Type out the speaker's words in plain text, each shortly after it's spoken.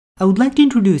I would like to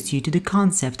introduce you to the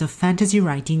concept of fantasy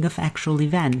writing of actual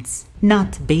events.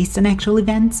 Not based on actual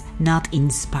events, not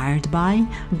inspired by,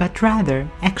 but rather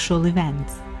actual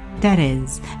events. That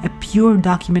is, a pure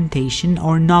documentation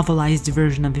or novelized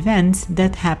version of events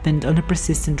that happened on a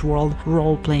persistent world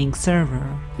role-playing server.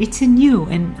 It's a new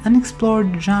and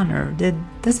unexplored genre that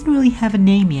doesn't really have a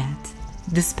name yet.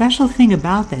 The special thing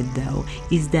about that, though,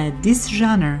 is that this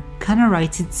genre kinda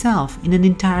writes itself in an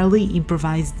entirely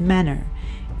improvised manner.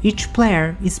 Each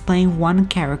player is playing one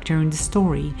character in the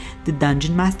story, the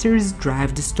dungeon masters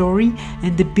drive the story,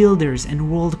 and the builders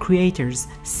and world creators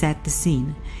set the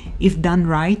scene. If done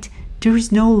right, there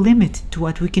is no limit to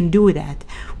what we can do with that.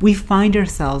 We find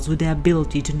ourselves with the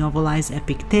ability to novelize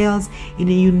epic tales in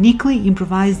a uniquely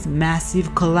improvised,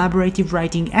 massive, collaborative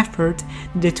writing effort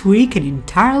that we can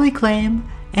entirely claim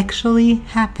actually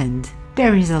happened.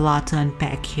 There is a lot to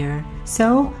unpack here,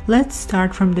 so let's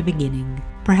start from the beginning.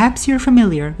 Perhaps you're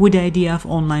familiar with the idea of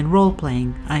online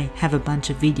role-playing. I have a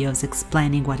bunch of videos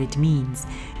explaining what it means.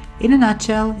 In a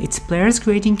nutshell, it's players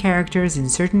creating characters in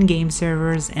certain game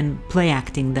servers and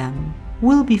play-acting them.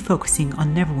 We'll be focusing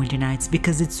on Neverwinter Nights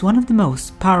because it's one of the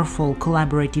most powerful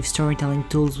collaborative storytelling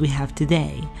tools we have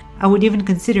today. I would even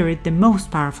consider it the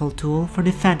most powerful tool for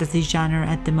the fantasy genre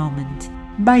at the moment.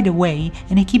 By the way,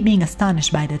 and I keep being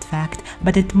astonished by that fact,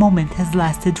 but that moment has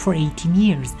lasted for 18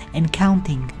 years and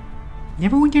counting.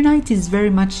 Neverwinter Nights is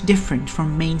very much different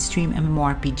from mainstream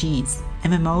MMORPGs.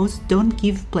 MMOs don't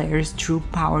give players true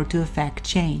power to affect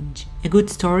change. A good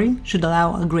story should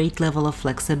allow a great level of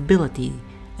flexibility.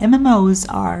 MMOs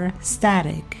are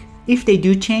static. If they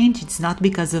do change, it's not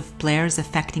because of players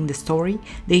affecting the story,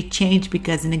 they change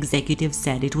because an executive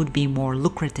said it would be more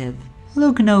lucrative.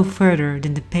 Look no further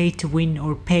than the pay-to-win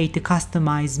or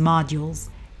pay-to-customize modules.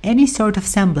 Any sort of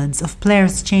semblance of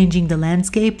players changing the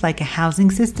landscape like a housing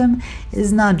system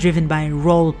is not driven by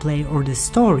roleplay or the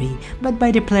story, but by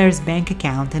the player's bank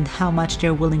account and how much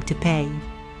they're willing to pay.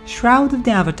 Shroud of the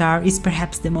Avatar is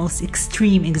perhaps the most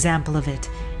extreme example of it,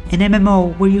 an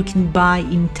MMO where you can buy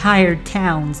entire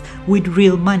towns with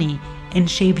real money and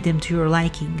shape them to your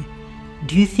liking.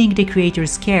 Do you think the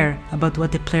creators care about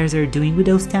what the players are doing with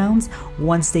those towns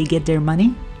once they get their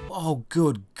money? Oh,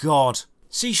 good God.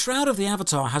 See, Shroud of the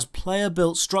Avatar has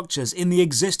player-built structures in the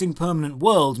existing permanent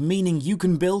world, meaning you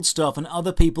can build stuff and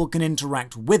other people can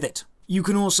interact with it. You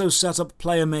can also set up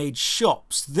player-made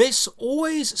shops. This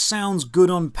always sounds good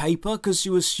on paper because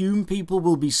you assume people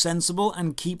will be sensible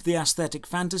and keep the aesthetic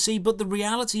fantasy, but the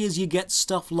reality is you get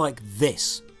stuff like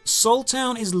this.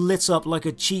 Soultown is lit up like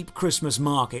a cheap Christmas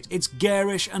market. It's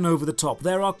garish and over the top.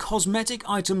 There are cosmetic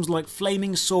items like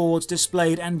flaming swords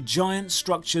displayed and giant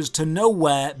structures to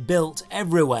nowhere built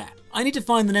everywhere. I need to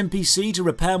find an NPC to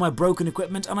repair my broken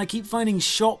equipment, and I keep finding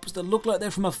shops that look like they're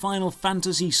from a Final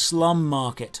Fantasy slum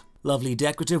market. Lovely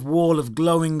decorative wall of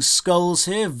glowing skulls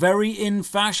here, very in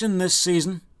fashion this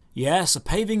season. Yes, a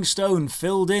paving stone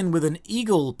filled in with an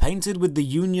eagle painted with the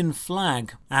Union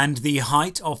flag. And the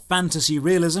height of fantasy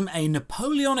realism, a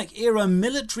Napoleonic-era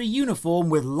military uniform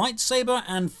with lightsaber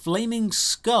and flaming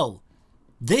skull.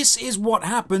 This is what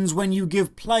happens when you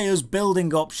give players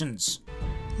building options.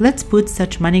 Let's put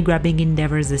such money-grabbing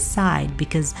endeavors aside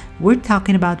because we're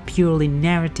talking about purely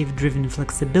narrative-driven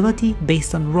flexibility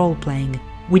based on role-playing.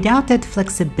 Without that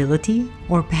flexibility,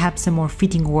 or perhaps a more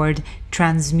fitting word,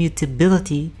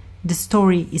 transmutability, the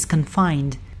story is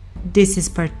confined. This is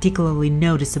particularly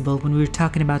noticeable when we're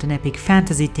talking about an epic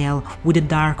fantasy tale with a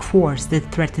dark force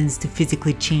that threatens to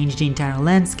physically change the entire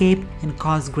landscape and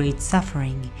cause great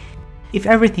suffering. If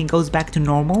everything goes back to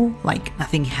normal, like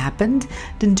nothing happened,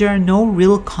 then there are no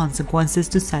real consequences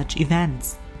to such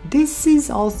events. This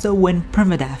is also when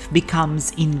permadeath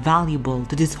becomes invaluable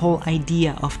to this whole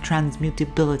idea of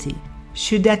transmutability.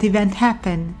 Should that event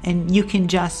happen and you can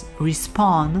just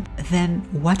respawn, then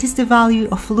what is the value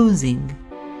of losing?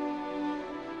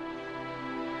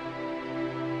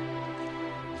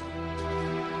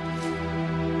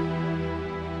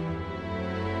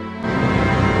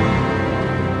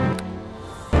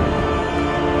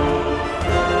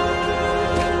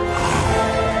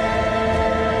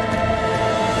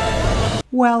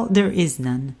 Well, there is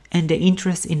none, and the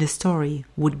interest in the story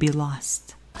would be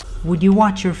lost. Would you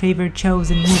watch your favorite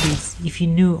shows and movies if you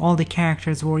knew all the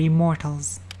characters were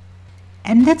immortals?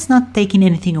 And that's not taking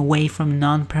anything away from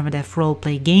non-permadeath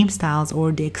roleplay game styles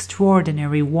or the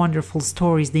extraordinary, wonderful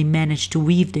stories they manage to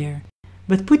weave there.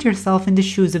 But put yourself in the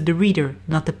shoes of the reader,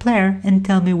 not the player, and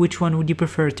tell me which one would you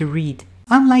prefer to read.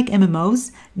 Unlike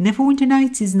MMOs, Neverwinter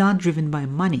Nights is not driven by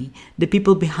money. The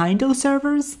people behind those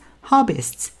servers?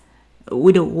 Hobbyists.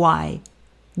 With a Y.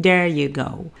 There you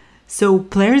go. So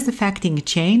players affecting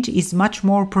change is much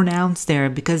more pronounced there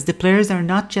because the players are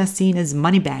not just seen as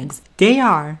money bags. They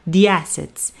are the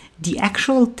assets, the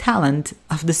actual talent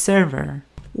of the server.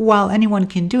 While anyone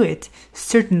can do it,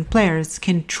 certain players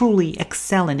can truly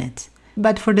excel in it.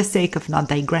 But for the sake of not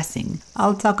digressing,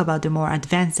 I'll talk about the more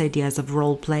advanced ideas of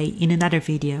roleplay in another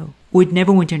video. With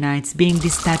Neverwinter Nights being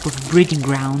this type of breeding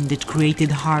ground that created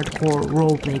hardcore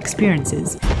roleplay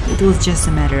experiences, it was just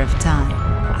a matter of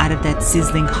time. Out of that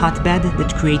sizzling hotbed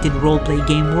that created roleplay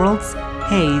game worlds,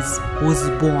 Haze was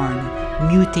born,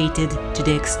 mutated to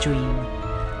the extreme.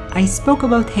 I spoke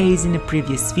about Haze in a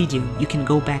previous video, you can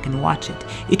go back and watch it.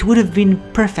 It would have been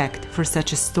perfect for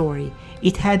such a story.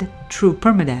 It had true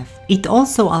permadeath. It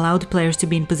also allowed players to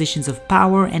be in positions of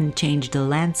power and change the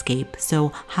landscape, so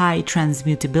high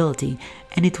transmutability,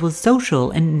 and it was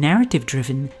social and narrative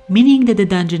driven, meaning that the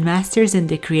dungeon masters and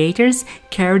the creators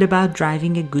cared about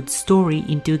driving a good story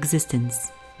into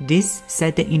existence. This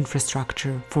set the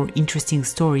infrastructure for interesting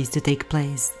stories to take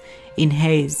place. In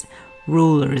Haze,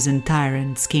 rulers and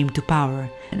tyrants came to power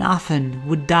and often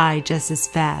would die just as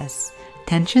fast.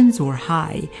 Tensions were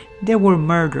high, there were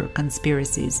murder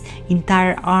conspiracies,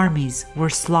 entire armies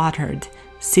were slaughtered,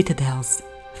 citadels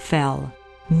fell.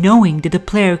 Knowing that the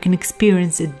player can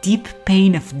experience a deep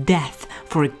pain of death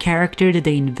for a character that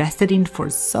they invested in for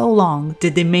so long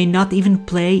that they may not even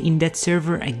play in that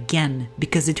server again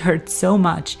because it hurts so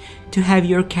much to have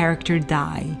your character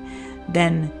die,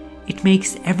 then it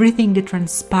makes everything that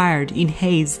transpired in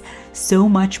Haze so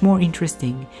much more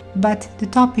interesting. But the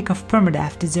topic of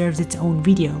permadeath deserves its own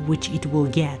video, which it will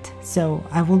get, so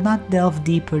I will not delve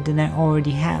deeper than I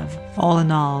already have. All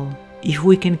in all, if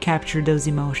we can capture those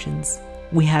emotions,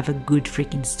 we have a good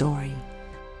freaking story.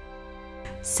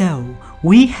 So,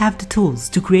 we have the tools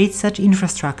to create such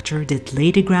infrastructure that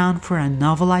lay the ground for a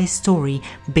novelized story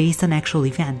based on actual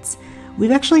events.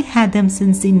 We've actually had them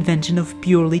since the invention of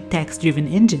purely text-driven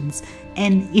engines,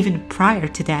 and even prior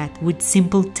to that with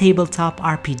simple tabletop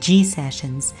RPG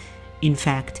sessions. In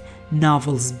fact,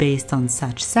 novels based on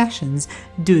such sessions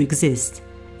do exist,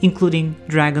 including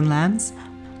Dragonlance,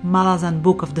 Malazan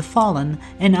Book of the Fallen,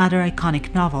 and other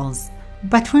iconic novels.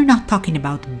 But we're not talking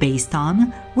about based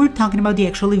on, we're talking about the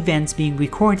actual events being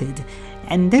recorded,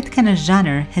 and that kind of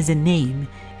genre has a name.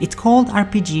 It's called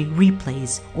RPG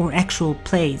replays or actual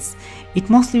plays. It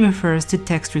mostly refers to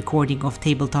text recording of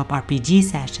tabletop RPG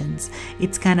sessions.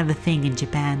 It's kind of a thing in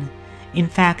Japan. In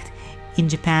fact, in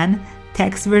Japan,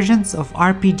 text versions of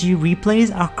RPG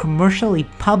replays are commercially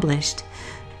published.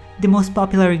 The most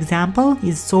popular example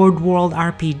is Sword World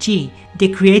RPG, the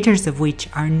creators of which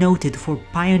are noted for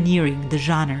pioneering the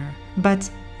genre. But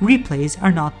replays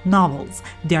are not novels,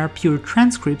 they are pure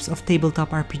transcripts of tabletop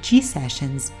RPG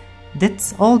sessions.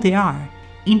 That's all they are.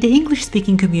 In the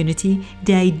English-speaking community,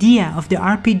 the idea of the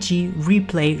RPG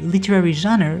replay literary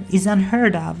genre is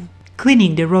unheard of.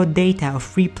 Cleaning the raw data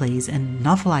of replays and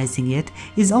novelizing it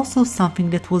is also something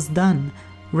that was done.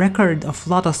 Record of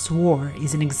Lotus War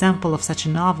is an example of such a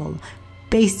novel,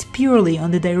 based purely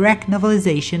on the direct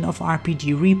novelization of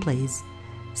RPG replays.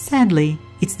 Sadly,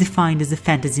 it's defined as a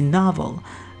fantasy novel,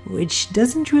 which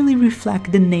doesn't really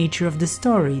reflect the nature of the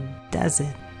story, does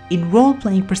it? In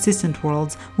role-playing persistent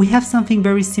worlds, we have something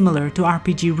very similar to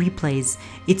RPG replays.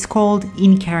 It's called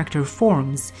in-character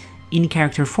forms.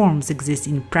 In-character forms exist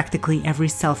in practically every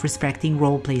self-respecting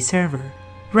roleplay server.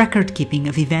 Record-keeping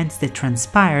of events that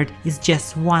transpired is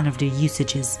just one of the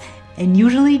usages, and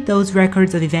usually those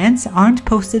records of events aren't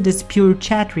posted as pure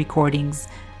chat recordings.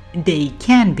 They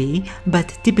can be,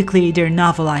 but typically they're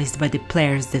novelized by the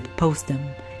players that post them.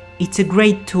 It's a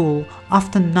great tool,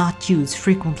 often not used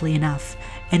frequently enough,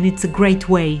 and it's a great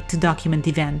way to document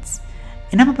events.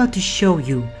 And I'm about to show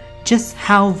you just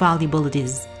how valuable it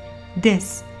is.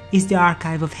 This is the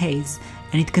archive of Haze,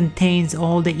 and it contains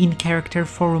all the in-character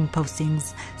forum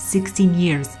postings 16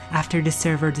 years after the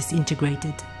server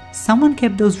disintegrated. Someone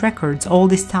kept those records all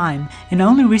this time and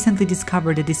only recently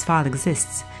discovered that this file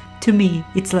exists. To me,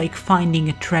 it's like finding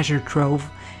a treasure trove.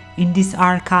 In this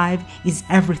archive is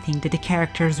everything that the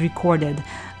characters recorded,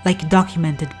 like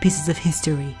documented pieces of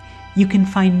history. You can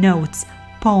find notes,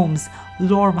 poems,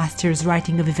 lore masters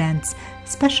writing of events,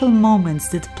 special moments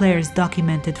that players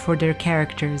documented for their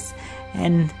characters,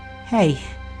 and hey,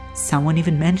 someone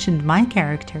even mentioned my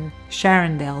character.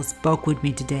 Sharondale spoke with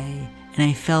me today, and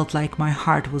I felt like my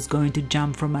heart was going to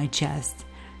jump from my chest.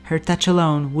 Her touch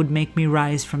alone would make me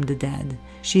rise from the dead.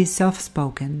 She is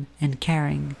soft-spoken and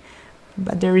caring,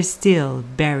 but there is still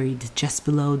buried just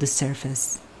below the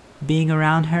surface. Being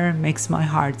around her makes my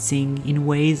heart sing in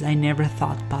ways I never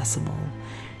thought possible.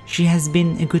 She has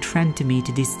been a good friend to me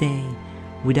to this day.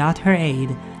 Without her aid,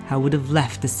 I would have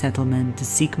left the settlement to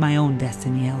seek my own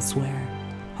destiny elsewhere.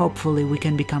 Hopefully we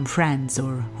can become friends,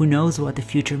 or who knows what the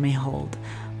future may hold,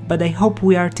 but I hope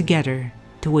we are together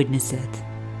to witness it.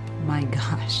 My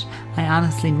gosh, I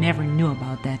honestly never knew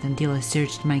about that until I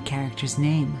searched my character's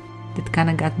name. That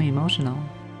kinda got me emotional.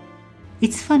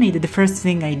 It's funny that the first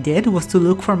thing I did was to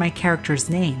look for my character's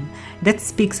name. That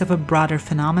speaks of a broader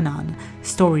phenomenon.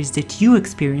 Stories that you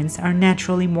experience are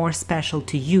naturally more special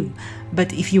to you,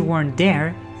 but if you weren't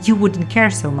there, you wouldn't care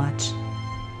so much.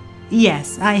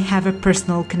 Yes, I have a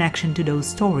personal connection to those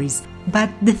stories, but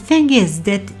the thing is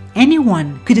that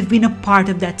anyone could have been a part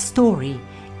of that story.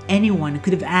 Anyone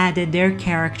could have added their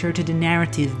character to the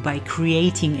narrative by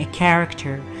creating a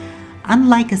character.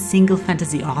 Unlike a single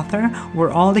fantasy author,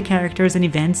 where all the characters and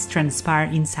events transpire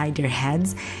inside their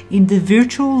heads, in the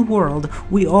virtual world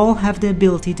we all have the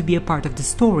ability to be a part of the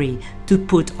story, to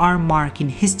put our mark in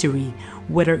history,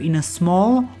 whether in a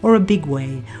small or a big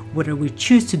way. Whether we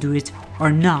choose to do it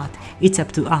or not, it's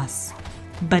up to us.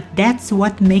 But that's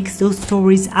what makes those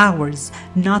stories ours,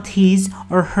 not his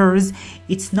or hers.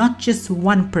 It's not just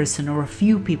one person or a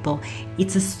few people.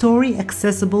 It's a story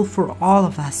accessible for all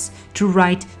of us to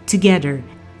write together.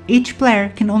 Each player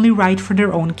can only write for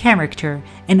their own character,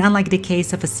 and unlike the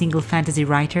case of a single fantasy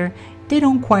writer, they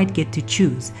don't quite get to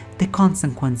choose the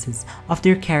consequences of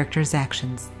their character's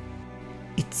actions.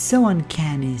 It's so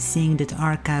uncanny seeing that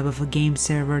archive of a game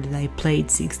server that I played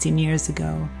 16 years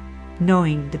ago.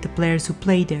 Knowing that the players who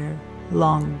play there,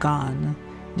 long gone,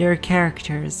 their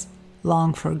characters,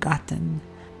 long forgotten.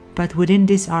 But within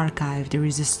this archive there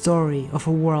is a story of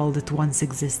a world that once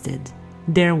existed.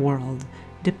 Their world,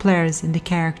 the players and the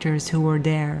characters who were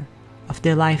there, of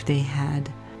the life they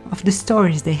had, of the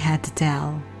stories they had to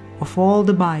tell, of all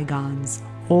the bygones,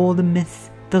 all the myths,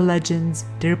 the legends,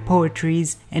 their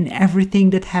poetries, and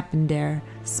everything that happened there,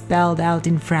 spelled out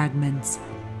in fragments.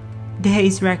 The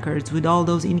Haze records with all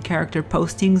those in-character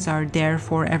postings are there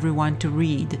for everyone to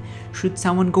read. Should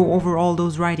someone go over all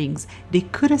those writings, they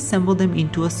could assemble them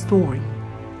into a story.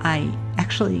 I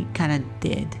actually kinda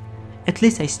did. At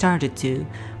least I started to,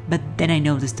 but then I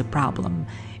noticed the problem.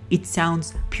 It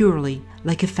sounds purely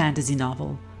like a fantasy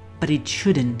novel, but it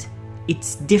shouldn't.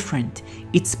 It's different.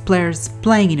 It's players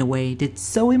playing in a way that's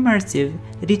so immersive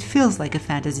that it feels like a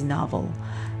fantasy novel.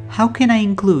 How can I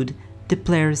include the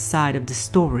player's side of the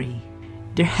story?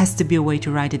 There has to be a way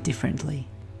to write it differently.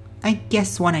 I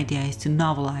guess one idea is to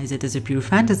novelize it as a pure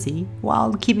fantasy,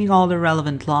 while keeping all the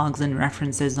relevant logs and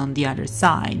references on the other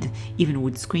side, even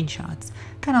with screenshots,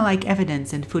 kinda like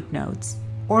evidence and footnotes.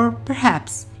 Or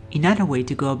perhaps, another way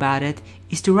to go about it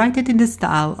is to write it in the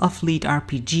style of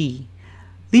LitRPG.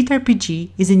 LitRPG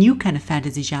is a new kind of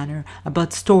fantasy genre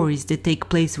about stories that take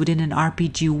place within an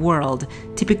RPG world,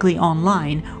 typically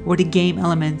online, where the game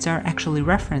elements are actually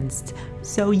referenced.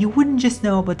 So you wouldn't just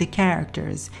know about the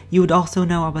characters, you would also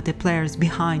know about the players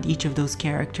behind each of those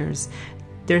characters,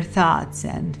 their thoughts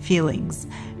and feelings.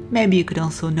 Maybe you could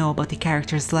also know about the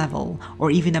character's level,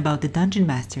 or even about the dungeon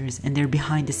masters and their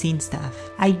behind-the-scenes stuff.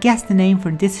 I guess the name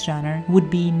for this genre would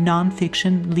be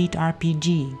non-fiction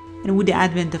LitRPG. And with the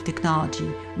advent of technology,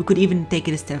 we could even take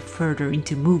it a step further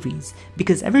into movies,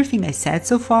 because everything I said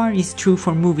so far is true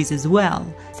for movies as well.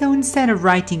 So instead of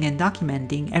writing and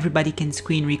documenting, everybody can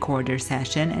screen record their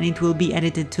session and it will be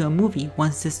edited to a movie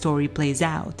once the story plays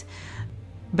out.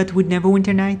 But with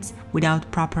Neverwinter Nights,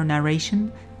 without proper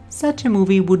narration, such a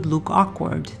movie would look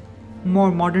awkward.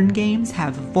 More modern games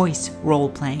have voice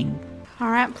role-playing.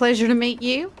 Alright, pleasure to meet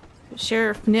you,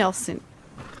 Sheriff Nelson.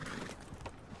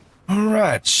 All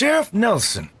right, Sheriff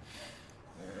Nelson.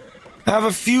 I have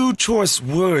a few choice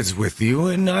words with you,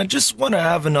 and I just want to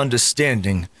have an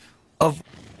understanding of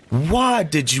why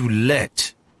did you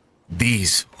let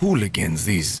these hooligans,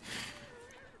 these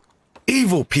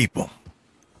evil people,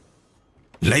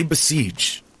 lay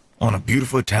besiege on a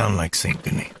beautiful town like St.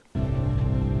 Denis?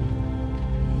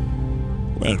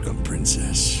 Welcome,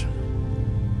 Princess.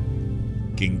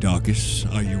 King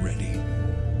Darkus, are you ready?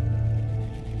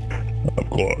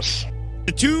 Of course.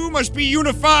 The two must be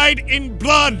unified in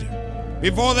blood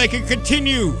before they can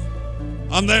continue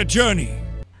on their journey.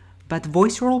 But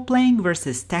voice role-playing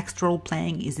versus text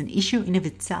role-playing is an issue in of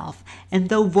itself, and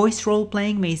though voice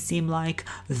role-playing may seem like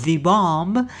the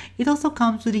bomb, it also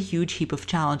comes with a huge heap of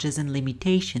challenges and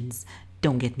limitations.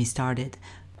 Don't get me started.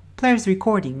 Players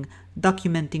recording,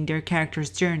 documenting their characters'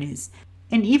 journeys,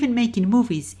 and even making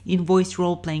movies in voice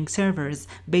role-playing servers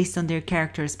based on their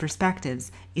characters' perspectives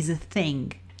is a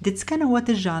thing. That's kinda what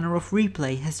the genre of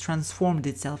replay has transformed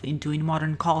itself into in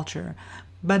modern culture.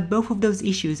 But both of those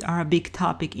issues are a big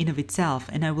topic in of itself,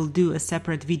 and I will do a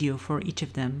separate video for each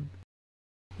of them.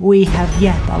 We have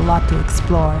yet a lot to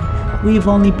explore. We've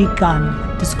only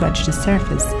begun to scratch the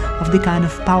surface of the kind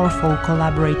of powerful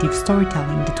collaborative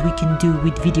storytelling that we can do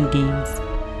with video games.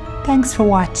 Thanks for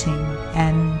watching,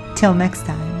 and till next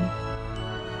time.